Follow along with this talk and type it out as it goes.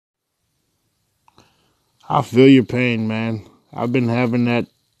I feel your pain, man. I've been having that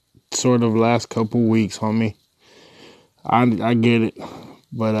sort of last couple weeks, homie. I get it,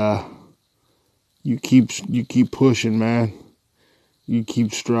 but you keep pushing, man. You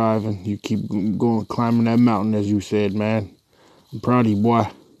keep striving. You keep going climbing that mountain, as you said, man. I'm proud of you, boy.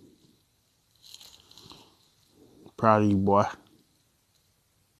 Proud of you, boy.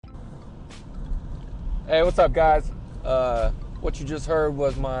 Hey, what's up, guys? What you just heard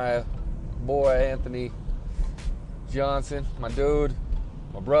was my boy Anthony Johnson, my dude,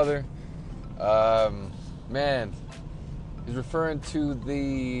 my brother. Man, he's referring to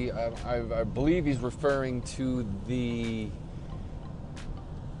the, I believe he's referring to the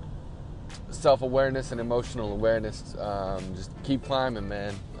self-awareness and emotional awareness. Just keep climbing,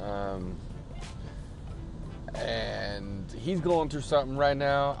 man. And he's going through something right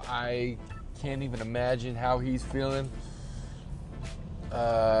now. I can't even imagine how he's feeling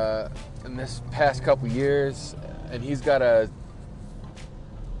in this past couple years. And he's got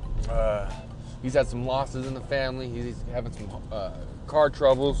he's had some losses in the family. He's having some car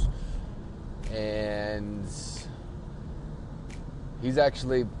troubles, and he's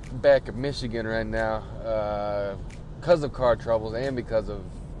actually back in Michigan right now because of car troubles and because of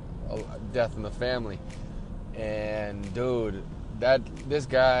death in the family. And dude, this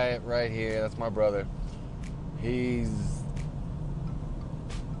guy right here, that's my brother. He's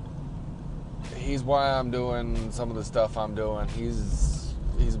why I'm doing some of the stuff I'm doing. He's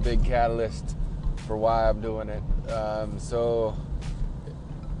a big catalyst for why I'm doing it. So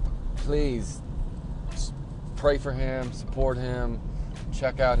please pray for him, support him,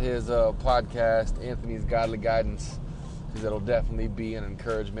 check out his podcast, Anthony's Godly Guidance, because it'll definitely be an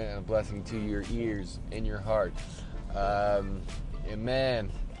encouragement and a blessing to your ears and your heart. And man,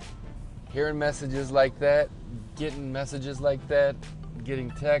 hearing messages like that, getting messages like that,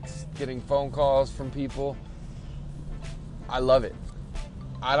 getting texts, getting phone calls from people, I love it.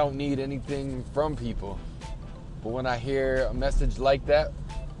 I don't need anything from people. But when I hear a message like that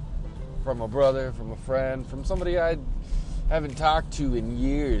from a brother, from a friend, from somebody I haven't talked to in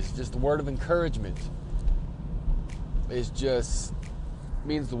years, just a word of encouragement, it just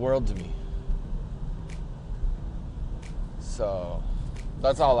means the world to me. So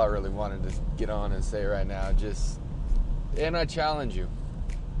that's all I really wanted to get on and say right now. And I challenge you.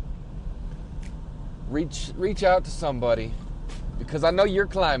 Reach out to somebody, because I know you're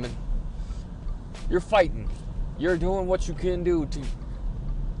climbing. You're fighting. You're doing what you can do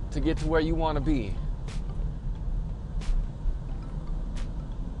to get to where you want to be.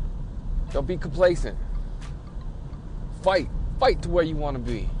 Don't be complacent. Fight to where you want to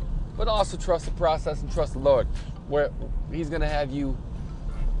be, but also trust the process and trust the Lord, where He's going to have you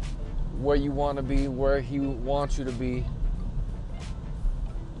where you want to be, where He wants you to be.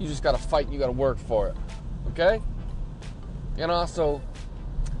 You just got to fight and you got to work for it, okay? And also,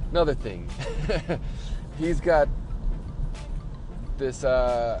 another thing, he's got this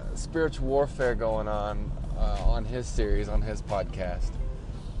spiritual warfare going on his series, on his podcast,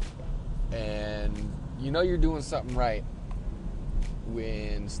 and you know you're doing something right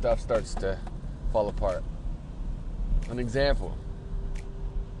when stuff starts to fall apart. An example,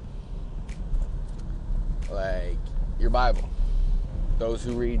 like your Bible. Those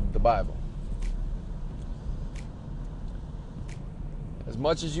who read the Bible. As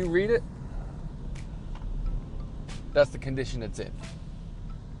much as you read it, that's the condition it's in.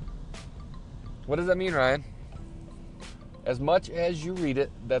 What does that mean, Ryan? As much as you read it,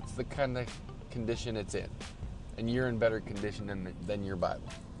 that's the kind of condition it's in. And you're in better condition than your Bible.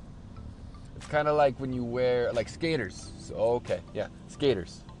 It's kind of like when you wear, like skaters. So, okay, yeah,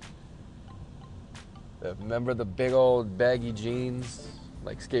 skaters. Remember the big old baggy jeans,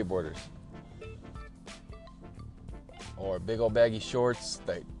 like skateboarders? Or big old baggy shorts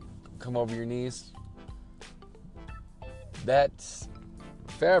that come over your knees? That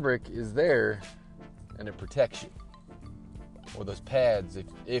fabric is there and it protects you. Or those pads,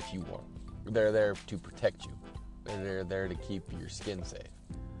 if you want. They're there to protect you. They're there to keep your skin safe.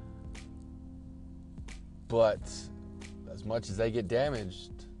 But as much as they get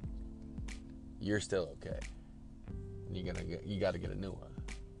damaged, you're still okay. You got to get a new one.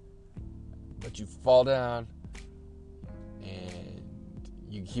 But you fall down and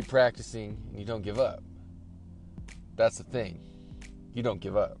you keep practicing and you don't give up. That's the thing. You don't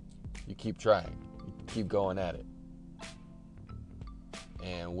give up. You keep trying. You keep going at it.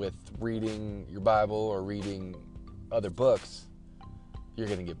 And with reading your Bible or reading other books, you're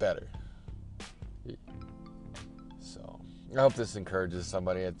going to get better. So I hope this encourages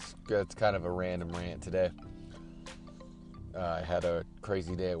somebody. It's kind of a random rant today. I had a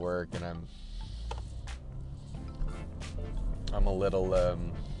crazy day at work, and I'm a little,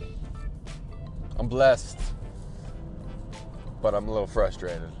 I'm blessed, but I'm a little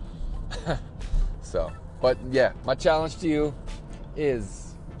frustrated. But yeah, my challenge to you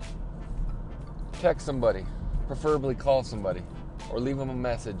is text somebody, preferably call somebody, or leave them a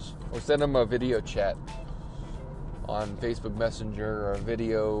message, or send them a video chat on Facebook Messenger, or a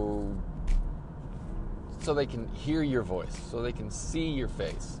video so they can hear your voice, so they can see your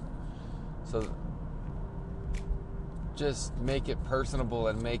face. So just make it personable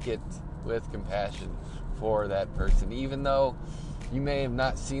and make it with compassion for that person. Even though you may have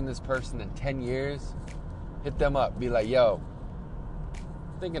not seen this person in 10 years, hit them up. Be like, yo,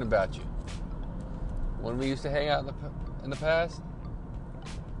 thinking about you. When we used to hang out in the past,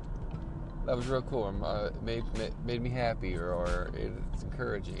 that was real cool. It made me happy, or it's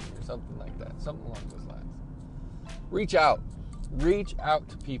encouraging, or something like that. Something along those lines. Reach out. Reach out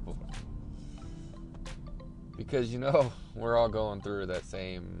to people. Because, we're all going through that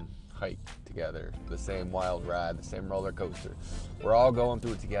same hike together, the same wild ride, the same roller coaster. We're all going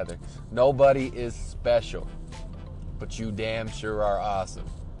through it together. Nobody is special, but you damn sure are awesome.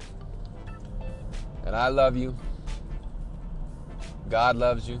 And I love you. God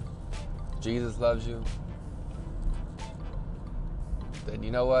loves you. Jesus loves you. Then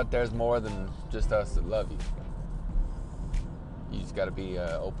you know what? There's more than just us that love you. You just got to be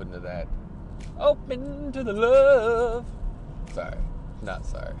open to that. Open to the love. Sorry. Not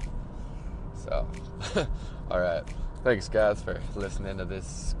sorry. So, all right. Thanks, guys, for listening to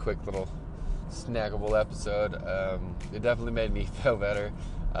this quick little snackable episode. It definitely made me feel better.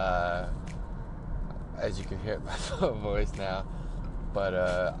 As you can hear my voice now. But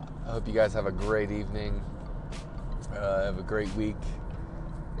I hope you guys have a great evening. Have a great week.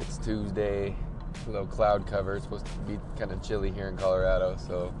 It's Tuesday. A little cloud cover. It's supposed to be kind of chilly here in Colorado.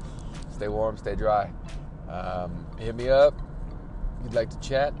 So stay warm, stay dry. Hit me up if you'd like to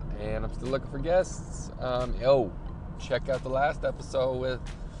chat. And I'm still looking for guests. Check out the last episode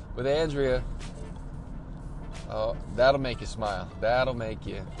with Andrea. Oh, that'll make you smile. That'll make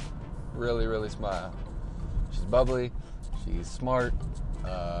you really, really smile. She's bubbly. She's smart.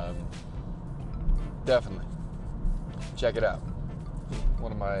 Definitely. Check it out.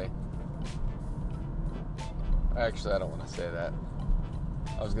 Actually, I don't want to say that.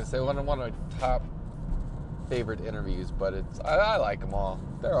 I was going to say one of my top favorite interviews, but I like them all.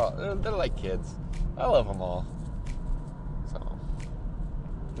 They're like kids. I love them all. So,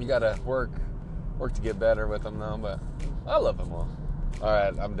 you got to work to get better with them, though, but I love them all. All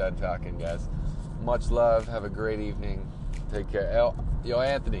right, I'm done talking, guys. Much love. Have a great evening. Take care. Yo,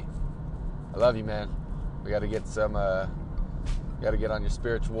 Anthony, I love you, man. We got to get on your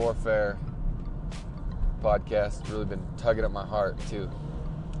spiritual warfare podcast. It's really been tugging at my heart, too.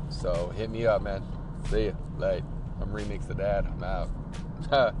 So hit me up, man. See ya. Late. I'm Remix the Dad. I'm out.